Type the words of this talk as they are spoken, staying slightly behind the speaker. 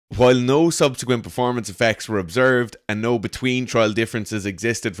While no subsequent performance effects were observed and no between trial differences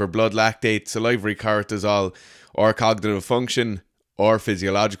existed for blood lactate, salivary cortisol, or cognitive function or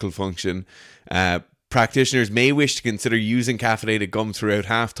physiological function, practitioners may wish to consider using caffeinated gum throughout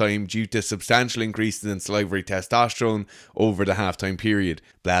halftime due to substantial increases in salivary testosterone over the halftime period.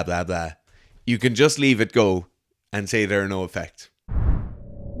 Blah, blah, blah. You can just leave it go and say there are no effects.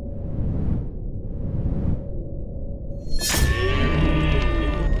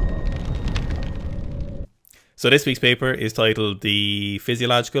 So this week's paper is titled The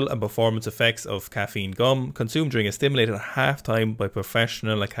Physiological and Performance Effects of Caffeine Gum Consumed During a Stimulated Halftime by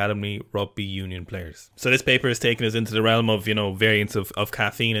Professional Academy Rugby Union Players. So this paper is taking us into the realm of, variants of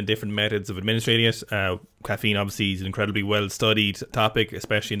caffeine and different methods of administering it. Caffeine obviously is an incredibly well studied topic,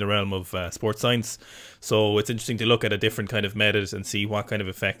 especially in the realm of sports science. So it's interesting to look at a different kind of method and see what kind of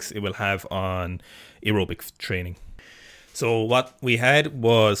effects it will have on aerobic training. So what we had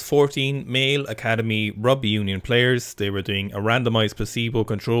was 14 male Academy Rugby Union players. They were doing a randomized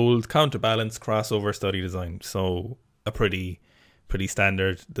placebo-controlled counterbalance crossover study design. So a pretty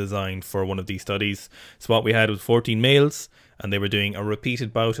standard design for one of these studies. So what we had was 14 males, and they were doing a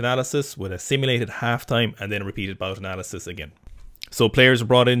repeated bout analysis with a simulated halftime and then a repeated bout analysis again. So players were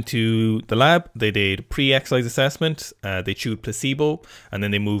brought into the lab, they did pre-exercise assessment, they chewed placebo, and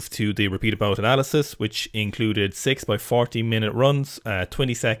then they moved to the repeated bout analysis, which included 6 by 40-minute runs,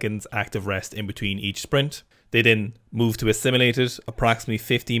 20 seconds active rest in between each sprint. They then moved to a simulated approximately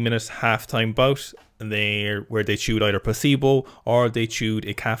 15-minute halftime bout, where they chewed either placebo or they chewed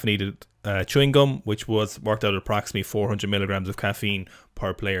a caffeinated chewing gum, which worked out at approximately 400 milligrams of caffeine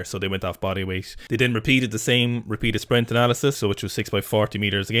per player. So they went off body weight. They then repeated the same repeated sprint analysis, so which was 6 by 40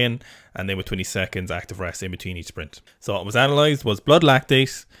 meters again, and then with 20 seconds active rest in between each sprint. So what was analysed was blood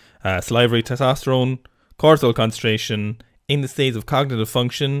lactate, salivary testosterone, cortisol concentration, in the states of cognitive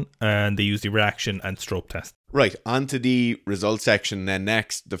function, and they used the reaction and stroke test. Right, on to the results section then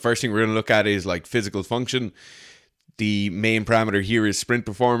next. The first thing we're going to look at is like physical function. The main parameter here is sprint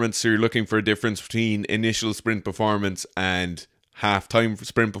performance. So you're looking for a difference between initial sprint performance and half-time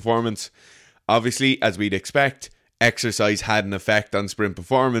sprint performance. Obviously, as we'd expect, exercise had an effect on sprint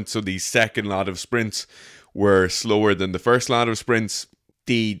performance. So the second lot of sprints were slower than the first lot of sprints.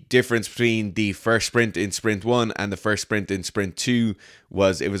 The difference between the first sprint in sprint 1 and the first sprint in sprint 2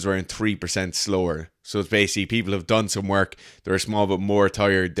 was around 3% slower. So it's basically people have done some work, they're a small bit more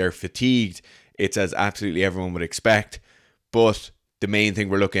tired, they're fatigued. It's as absolutely everyone would expect. But the main thing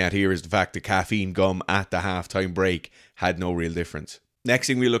we're looking at here is the fact that caffeine gum at the halftime break had no real difference. Next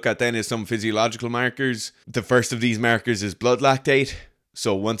thing we look at then is some physiological markers. The first of these markers is blood lactate.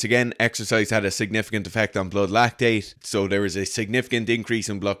 So once again, exercise had a significant effect on blood lactate. So there was a significant increase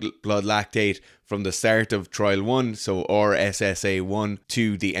in blood lactate from the start of trial 1, so RSSA1,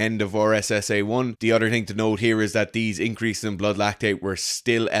 to the end of RSSA1. The other thing to note here is that these increases in blood lactate were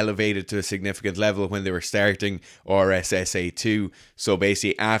still elevated to a significant level when they were starting RSSA2. So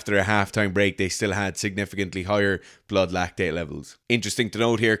basically after a halftime break, they still had significantly higher blood lactate levels. Interesting to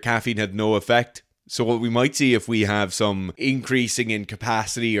note here, caffeine had no effect. So what we might see if we have some increasing in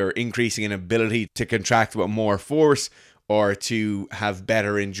capacity or increasing in ability to contract with more force or to have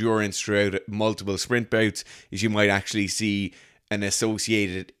better endurance throughout multiple sprint bouts is you might actually see an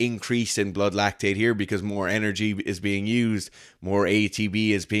associated increase in blood lactate here because more energy is being used, more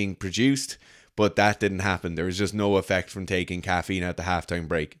ATP is being produced, but that didn't happen. There was just no effect from taking caffeine at the halftime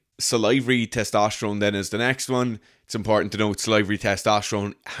break. Salivary testosterone then is the next one. It's important to note salivary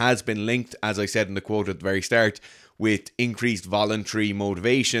testosterone has been linked, as I said in the quote at the very start, with increased voluntary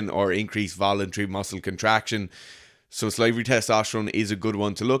motivation or increased voluntary muscle contraction. So salivary testosterone is a good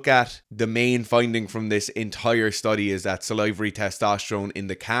one to look at. The main finding from this entire study is that salivary testosterone in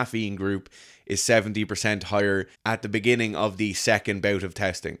the caffeine group is 70% higher at the beginning of the second bout of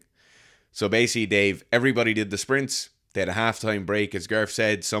testing. So basically, Dave, everybody did the sprints. They had a halftime break, as Garth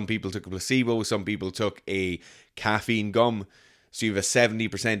said. Some people took a placebo, some people took a caffeine gum. So you have a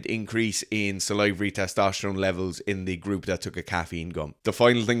 70% increase in salivary testosterone levels in the group that took a caffeine gum. The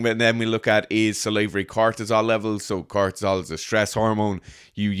final thing then we look at is salivary cortisol levels. So cortisol is a stress hormone.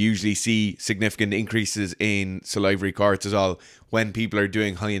 You usually see significant increases in salivary cortisol when people are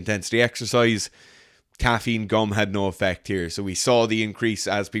doing high intensity exercise. Caffeine gum had no effect here. So we saw the increase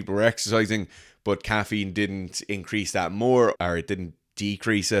as people were exercising, but caffeine didn't increase that more, or it didn't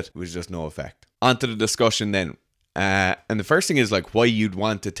decrease it. It was just no effect. On to the discussion then. And the first thing is like why you'd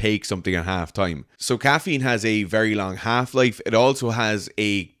want to take something at halftime. So caffeine has a very long half-life. It also has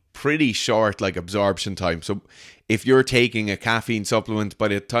a pretty short like absorption time. So if you're taking a caffeine supplement, by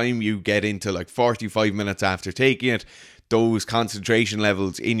the time you get into like 45 minutes after taking it, those concentration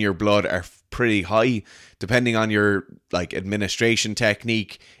levels in your blood are pretty high. Depending on your like administration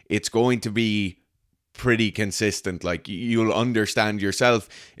technique, it's going to be pretty consistent. Like, you'll understand yourself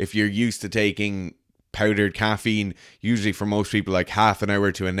if you're used to taking powdered caffeine, usually for most people like half an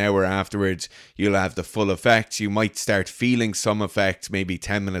hour to an hour afterwards, you'll have the full effects. You might start feeling some effects maybe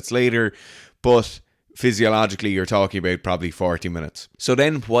 10 minutes later, but physiologically you're talking about probably 40 minutes. So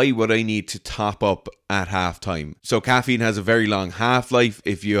then why would I need to top up at halftime? So caffeine has a very long half-life.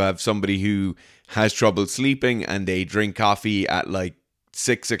 If you have somebody who has trouble sleeping and they drink coffee at like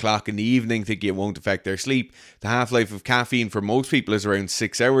 6 o'clock in the evening, thinking it won't affect their sleep, the half-life of caffeine for most people is around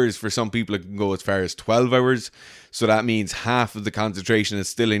 6 hours. For some people it can go as far as 12 hours. So that means half of the concentration is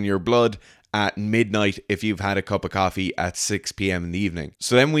still in your blood at midnight if you've had a cup of coffee at 6 p.m. in the evening.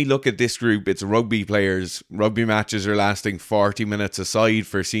 So then we look at this group, it's rugby players. Rugby matches are lasting 40 minutes aside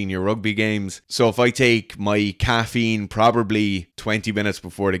for senior rugby games. So if I take my caffeine probably 20 minutes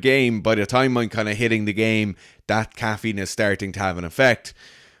before the game, by the time I'm kind of hitting the game, that caffeine is starting to have an effect.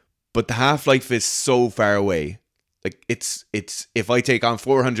 But the half-life is so far away. Like, it's if I take on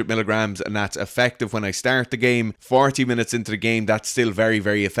 400 milligrams and that's effective when I start the game, 40 minutes into the game, that's still very,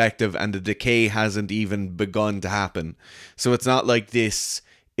 very effective, and the decay hasn't even begun to happen. So it's not like this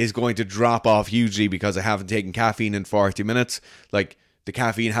is going to drop off hugely because I haven't taken caffeine in 40 minutes. Like, the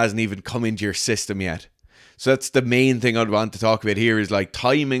caffeine hasn't even come into your system yet. So that's the main thing I'd want to talk about here, is like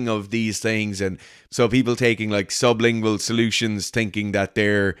timing of these things. And so people taking like sublingual solutions thinking that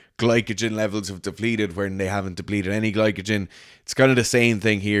their glycogen levels have depleted when they haven't depleted any glycogen. It's kind of the same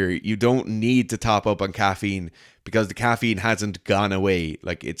thing here. You don't need to top up on caffeine because the caffeine hasn't gone away.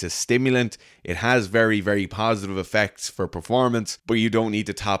 Like, it's a stimulant. It has very, very positive effects for performance, but you don't need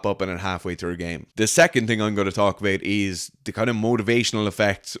to top up on it halfway through a game. The second thing I'm going to talk about is the kind of motivational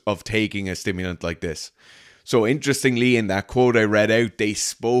effects of taking a stimulant like this. So interestingly, in that quote I read out, they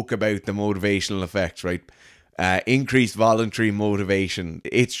spoke about the motivational effects, right? Increased voluntary motivation.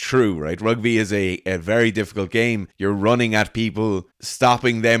 It's true, right? Rugby is a very difficult game. You're running at people,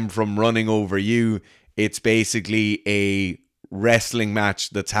 stopping them from running over you. It's basically a wrestling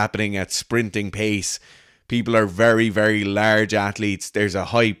match that's happening at sprinting pace. People are very, very large athletes. There's a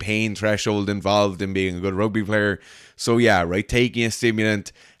high pain threshold involved in being a good rugby player. So yeah, right, taking a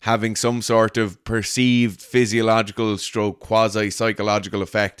stimulant, having some sort of perceived physiological stroke quasi-psychological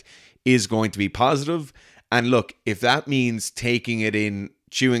effect is going to be positive. And look, if that means taking it in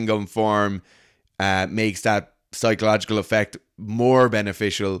chewing gum form makes that psychological effect more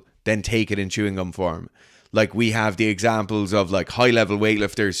beneficial, then take it in chewing gum form. Like, we have the examples of like high-level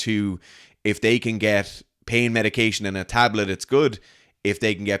weightlifters who, if they can get pain medication in a tablet, it's good. If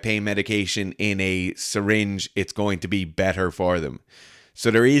they can get pain medication in a syringe, it's going to be better for them. So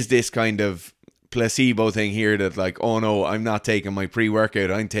there is this kind of placebo thing here that like, oh no, I'm not taking my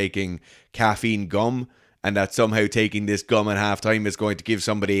pre-workout, I'm taking caffeine gum, and that somehow taking this gum at halftime is going to give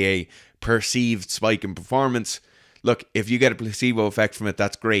somebody a perceived spike in performance. Look, if you get a placebo effect from it,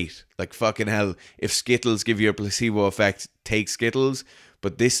 that's great. Like, fucking hell, if Skittles give you a placebo effect, take Skittles.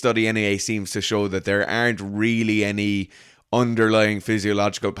 But this study anyway seems to show that there aren't really any underlying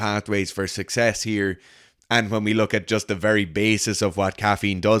physiological pathways for success here. And when we look at just the very basis of what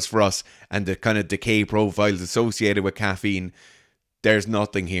caffeine does for us and the kind of decay profiles associated with caffeine, there's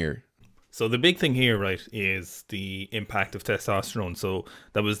nothing here. So the big thing here, right, is the impact of testosterone. So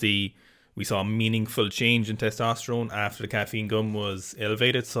that was we saw a meaningful change in testosterone after the caffeine gum was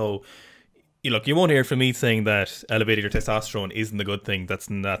elevated. So look, you won't hear from me saying that elevating your testosterone isn't a good thing. That's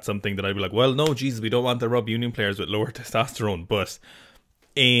not something that I'd be like, well, no, Jesus, we don't want the rugby union players with lower testosterone. But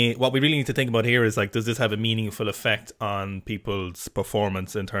what we really need to think about here is, like, does this have a meaningful effect on people's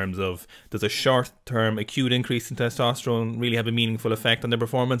performance in terms of, does a short-term acute increase in testosterone really have a meaningful effect on their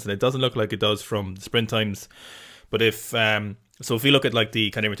performance? And it doesn't look like it does from the sprint times. But if we look at like the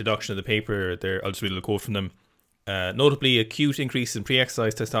kind of introduction of the paper there, I'll just read a little quote from them. Notably, acute increase in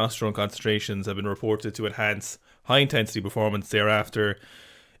pre-exercise testosterone concentrations have been reported to enhance high-intensity performance thereafter,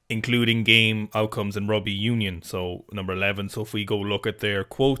 including game outcomes in rugby union. So number 11. So if we go look at their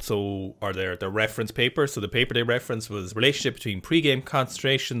quote, or their reference paper. So the paper they referenced was relationship between pre-game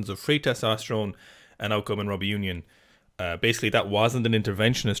concentrations of free testosterone and outcome in rugby union. Basically, that wasn't an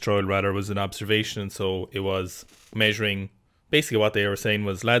interventionist trial, rather it was an observation. So it was measuring. Basically, what they were saying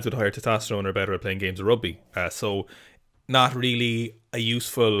was lads with higher testosterone are better at playing games of rugby. So not really a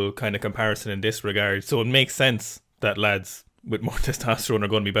useful kind of comparison in this regard. So it makes sense that lads with more testosterone are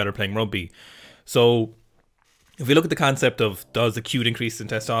going to be better playing rugby. So if we look at the concept of, does acute increase in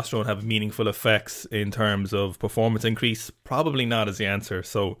testosterone have meaningful effects in terms of performance increase? Probably not is the answer.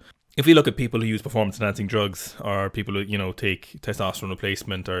 So if we look at people who use performance enhancing drugs, or people who, you know, take testosterone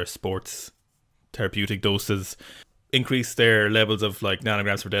replacement or sports therapeutic doses, increase their levels of like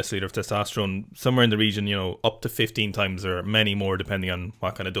nanograms per deciliter of testosterone somewhere in the region, you know, up to 15 times or many more, depending on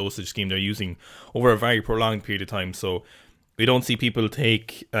what kind of dosage scheme they're using over a very prolonged period of time. So we don't see people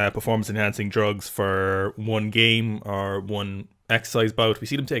take performance enhancing drugs for one game or one exercise bout. We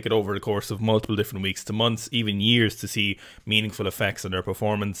see them take it over the course of multiple different weeks to months, even years, to see meaningful effects on their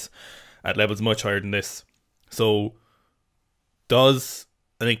performance at levels much higher than this. So does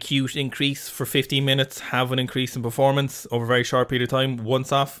an acute increase for 15 minutes have an increase in performance over a very short period of time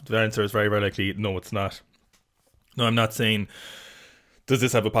once off? The answer is very, very likely no, it's not. No, I'm not saying does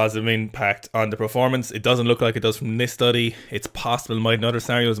this have a positive impact on the performance. It doesn't look like it does from this study. It's possible it might in other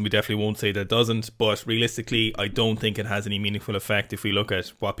scenarios, and we definitely won't say that it doesn't, but realistically I don't think it has any meaningful effect if we look at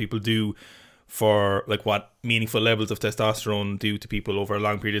what people do for, like, what meaningful levels of testosterone do to people over a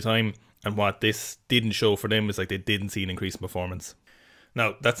long period of time, and what this didn't show for them is like they didn't see an increase in performance.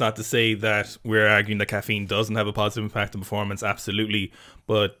 Now, that's not to say that we're arguing that caffeine doesn't have a positive impact on performance. Absolutely.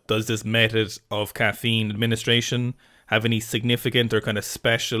 But does this method of caffeine administration have any significant or kind of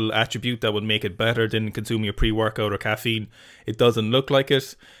special attribute that would make it better than consuming a pre-workout or caffeine? It doesn't look like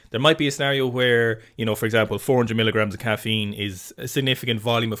it. There might be a scenario where, you know, for example, 400 milligrams of caffeine is a significant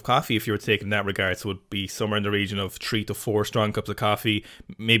volume of coffee if you were to take it in that regard. So it would be somewhere in the region of 3 to 4 strong cups of coffee,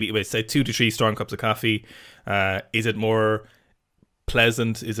 maybe, let's say 2 to 3 strong cups of coffee. Is it more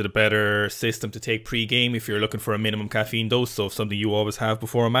pleasant? Is it a better system to take pre-game if you're looking for a minimum caffeine dose, so something you always have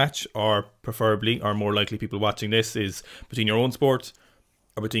before a match? Or preferably, or more likely people watching this, is between your own sport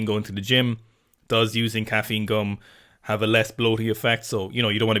or between going to the gym, does using caffeine gum have a less bloating effect? So, you know,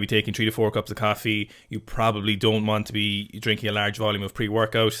 you don't want to be taking 3 to 4 cups of coffee. You probably don't want to be drinking a large volume of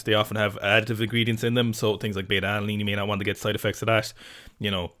pre-workout. They often have additive ingredients in them, so things like beta-alanine, you may not want to get side effects of that. You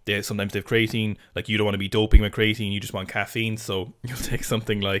know, sometimes they have creatine. Like, you don't want to be doping with creatine, you just want caffeine. So you'll take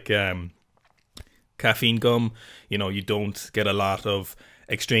something like caffeine gum. You know, you don't get a lot of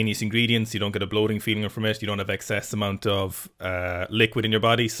extraneous ingredients, you don't get a bloating feeling from it, you don't have excess amount of liquid in your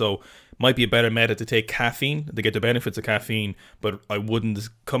body. So might be a better method to take caffeine to get the benefits of caffeine, but I wouldn't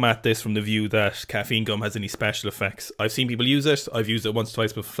come at this from the view that caffeine gum has any special effects. I've seen people use it. I've used it once or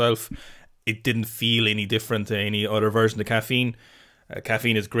twice myself. It didn't feel any different to any other version of caffeine.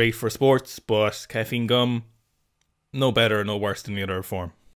 Caffeine is great for sports, but caffeine gum, no better, no worse than the other form.